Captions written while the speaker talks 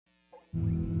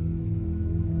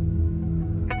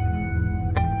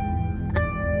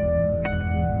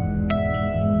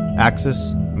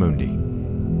Axis Mundi.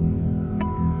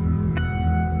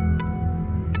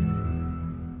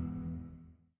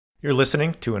 You're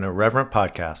listening to an Irreverent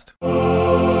podcast.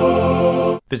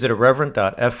 Visit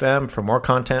irreverent.fm for more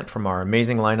content from our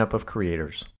amazing lineup of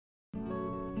creators.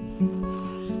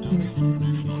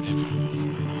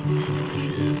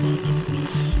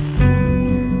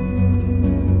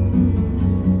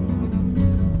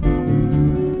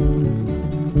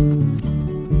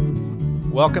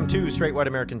 Welcome to Straight White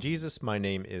American Jesus. My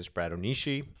name is Brad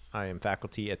Onishi. I am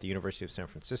faculty at the University of San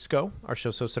Francisco. Our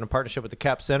show's hosted in partnership with the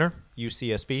Capps Center,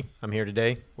 UCSB. I'm here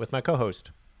today with my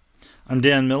co-host. I'm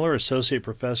Dan Miller, Associate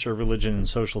Professor of Religion and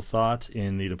Social Thought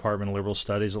in the Department of Liberal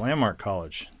Studies at Landmark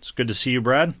College. It's good to see you,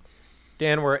 Brad.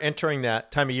 Dan, we're entering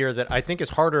that time of year that I think is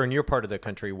harder in your part of the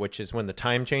country, which is when the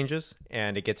time changes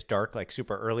and it gets dark like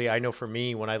super early. I know for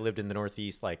me, when I lived in the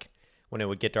Northeast, like when it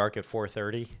would get dark at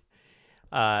 4:30,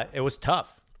 it was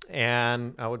tough.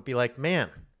 And I would be like, man,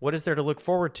 what is there to look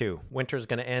forward to? Winter's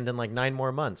going to end in like 9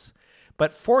 more months.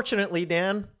 But fortunately,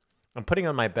 Dan, I'm putting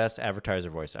on my best advertiser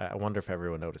voice. I wonder if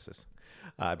everyone notices.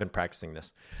 I've been practicing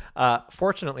this.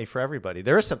 Fortunately for everybody,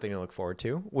 there is something to look forward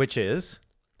to, which is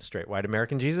Straight White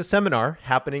American Jesus Seminar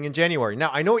happening in January.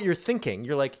 Now, I know what you're thinking.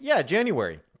 You're like, yeah,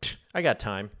 January. I got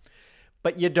time.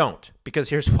 But you don't, because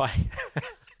here's why.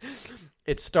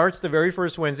 It starts the very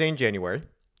first Wednesday in January,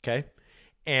 okay?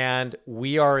 And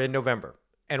we are in November.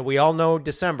 And we all know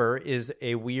December is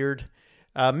a weird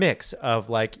mix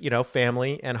of like, you know,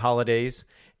 family and holidays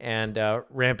and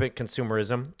rampant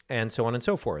consumerism and so on and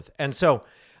so forth. And so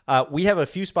we have a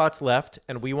few spots left,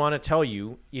 and we want to tell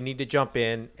you, you need to jump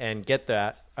in and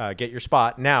get your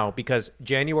spot now, because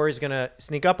January is going to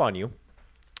sneak up on you,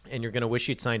 and you're going to wish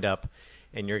you'd signed up,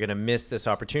 and you're going to miss this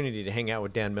opportunity to hang out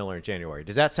with Dan Miller in January.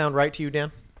 Does that sound right to you,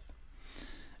 Dan?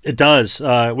 It does.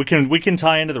 We can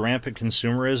tie into the rampant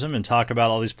consumerism and talk about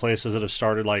all these places that have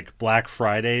started like Black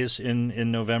Fridays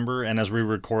in November. And as we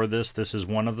record this is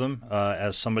one of them.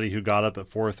 As somebody who got up at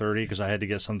 4:30 because I had to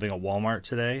get something at Walmart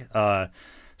today.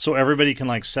 So everybody can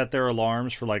like set their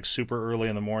alarms for like super early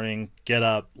in the morning, get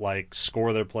up, like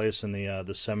score their place in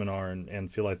the seminar,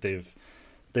 and feel like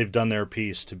they've done their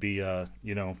piece to be a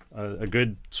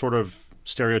good sort of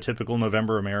stereotypical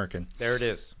November American. There it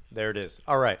is.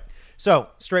 All right. So,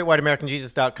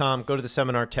 straightwhiteamericanjesus.com, go to the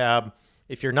seminar tab.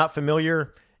 If you're not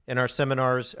familiar, in our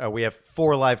seminars, we have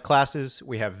 4 live classes.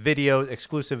 We have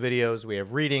exclusive videos. We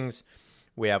have readings.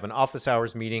 We have an office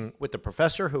hours meeting with the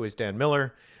professor, who is Dan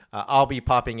Miller. I'll be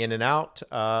popping in and out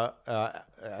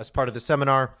as part of the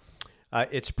seminar.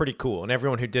 It's pretty cool. And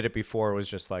everyone who did it before was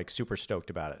just like super stoked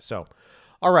about it. So,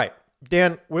 all right,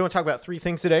 Dan, we want to talk about 3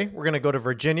 things today. We're going to go to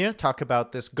Virginia, talk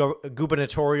about this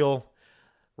gubernatorial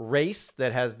race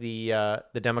that has the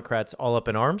Democrats all up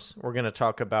in arms. We're going to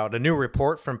talk about a new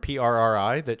report from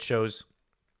PRRI that shows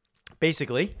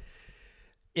basically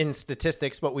in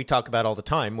statistics what we talk about all the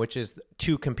time, which is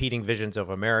 2 competing visions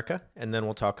of America. And then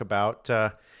we'll talk about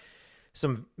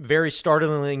some very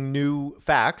startling new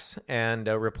facts and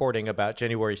reporting about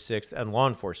January 6th and law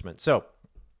enforcement. So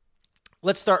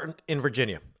let's start in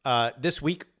Virginia. This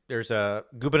week, there's a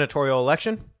gubernatorial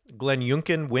election. Glenn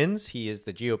Youngkin wins. He is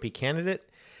the GOP candidate.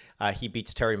 He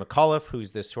beats Terry McAuliffe,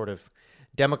 who's this sort of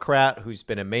Democrat who's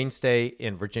been a mainstay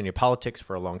in Virginia politics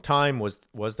for a long time, was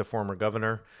the former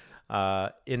governor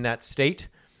in that state.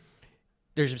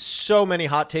 There's so many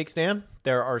hot takes, Dan.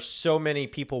 There are so many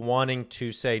people wanting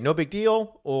to say no big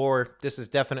deal, or this is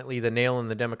definitely the nail in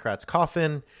the Democrats'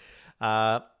 coffin.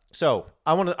 So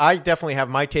I definitely have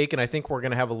my take, and I think we're going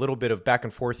to have a little bit of back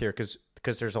and forth here because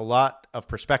there's a lot of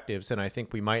perspectives, and I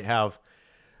think we might have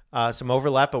some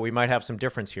overlap, but we might have some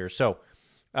difference here. So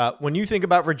when you think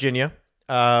about Virginia,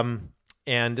 and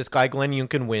this guy Glenn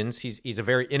Youngkin wins, he's a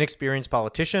very inexperienced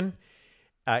politician.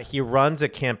 He runs a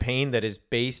campaign that is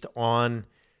based on,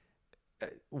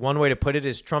 one way to put it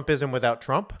is Trumpism without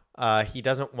Trump. He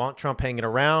doesn't want Trump hanging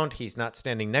around. He's not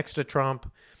standing next to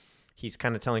Trump. He's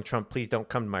kind of telling Trump, please don't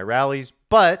come to my rallies.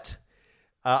 But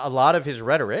a lot of his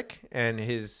rhetoric and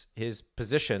his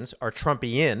positions are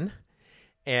Trumpian.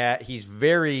 He's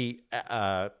very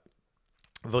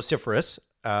vociferous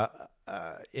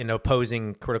in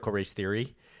opposing critical race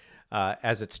theory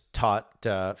as it's taught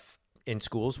in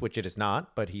schools, which it is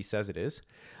not, but he says it is.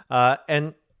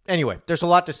 And anyway, there's a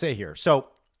lot to say here. So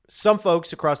some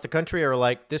folks across the country are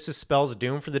like, this spells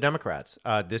doom for the Democrats.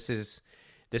 This is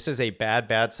a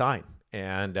bad sign.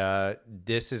 And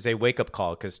this is a wake-up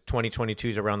call because 2022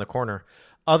 is around the corner.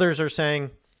 Others are saying,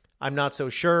 I'm not so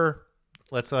sure.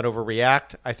 Let's not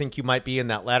overreact. I think you might be in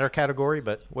that latter category,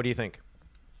 but what do you think?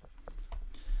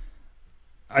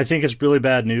 I think it's really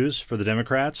bad news for the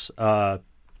Democrats.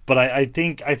 But But I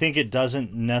think it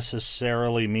doesn't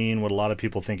necessarily mean what a lot of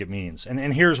people think it means,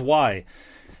 and here's why.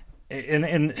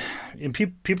 And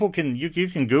people can you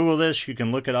can Google this, you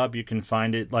can look it up, you can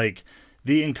find it. Like,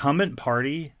 the incumbent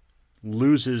party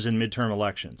loses in midterm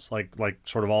elections, like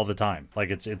sort of all the time.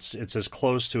 Like, it's as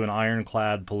close to an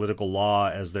ironclad political law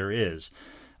as there is.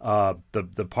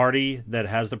 The party that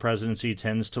has the presidency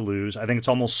tends to lose. I think it's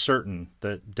almost certain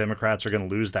that Democrats are going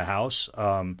to lose the House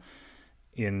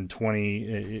in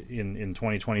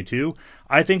 2022.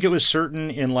 I think it was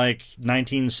certain in like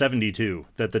 1972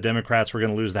 that the Democrats were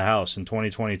going to lose the House in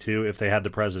 2022 if they had the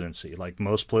presidency. Like,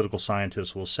 most political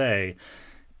scientists will say,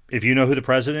 if you know who the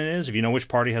president is, if you know which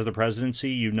party has the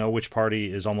presidency, you know which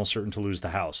party is almost certain to lose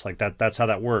the House. Like, that's how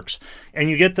that works. And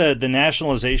you get the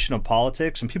nationalization of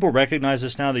politics, and people recognize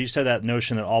this now. They used to have that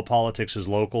notion that all politics is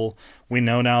local. We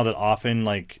know now that often,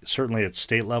 like certainly at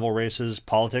state level races,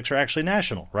 politics are actually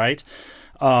national, right?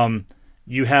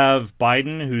 You have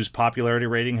Biden, whose popularity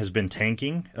rating has been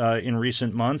tanking in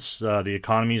recent months. The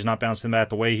economy is not bouncing back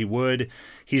the way he would.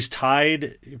 He's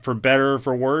tied, for better or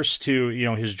for worse, to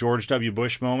his George W.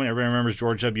 Bush moment. Everybody remembers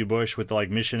George W. Bush with the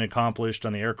mission accomplished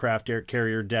on the aircraft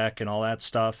carrier deck and all that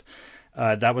stuff.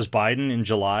 That was Biden in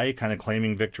July, kind of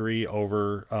claiming victory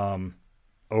over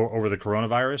the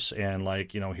coronavirus, and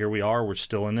here we are, we're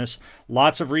still in this.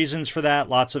 Lots of reasons for that,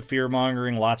 lots of fear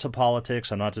mongering, lots of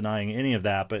politics. I'm not denying any of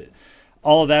that, but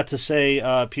all of that to say,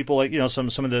 people like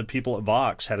some of the people at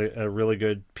Vox had a really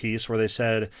good piece where they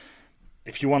said,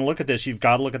 if you want to look at this, you've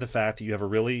got to look at the fact that you have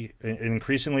an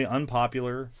increasingly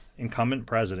unpopular incumbent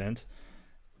president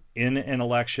in an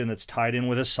election that's tied in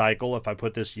with a cycle. If I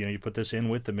put this, you put this in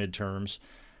with the midterms,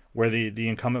 where the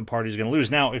incumbent party is going to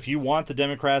lose. Now, if you want the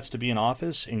Democrats to be in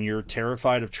office and you're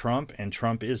terrified of Trump and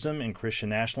Trumpism and Christian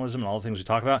nationalism and all the things we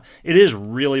talk about, it is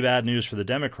really bad news for the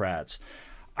Democrats.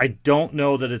 I don't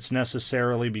know that it's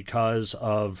necessarily because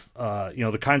of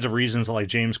the kinds of reasons that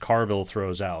James Carville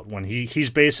throws out when he's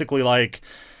basically like,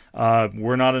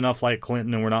 we're not enough like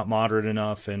Clinton and we're not moderate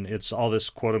enough, and it's all this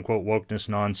quote unquote wokeness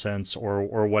nonsense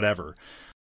or whatever.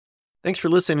 Thanks for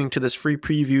listening to this free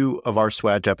preview of our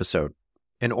Swag episode.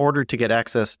 In order to get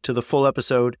access to the full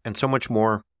episode and so much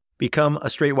more, become a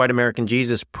Straight White American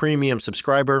Jesus premium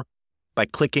subscriber by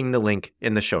clicking the link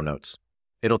in the show notes.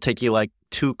 It'll take you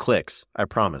 2 clicks, I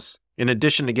promise. In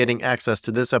addition to getting access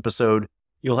to this episode,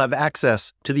 you'll have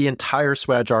access to the entire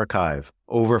Swag archive,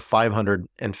 over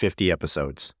 550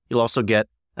 episodes. You'll also get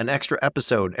an extra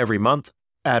episode every month,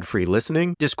 ad-free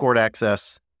listening, Discord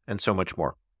access, and so much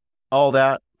more. All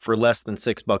that for less than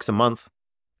 $6 a month,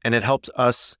 and it helps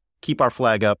us keep our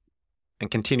flag up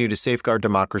and continue to safeguard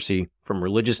democracy from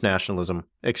religious nationalism,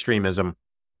 extremism,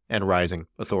 and rising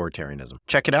authoritarianism.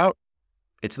 Check it out.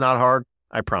 It's not hard,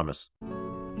 I promise.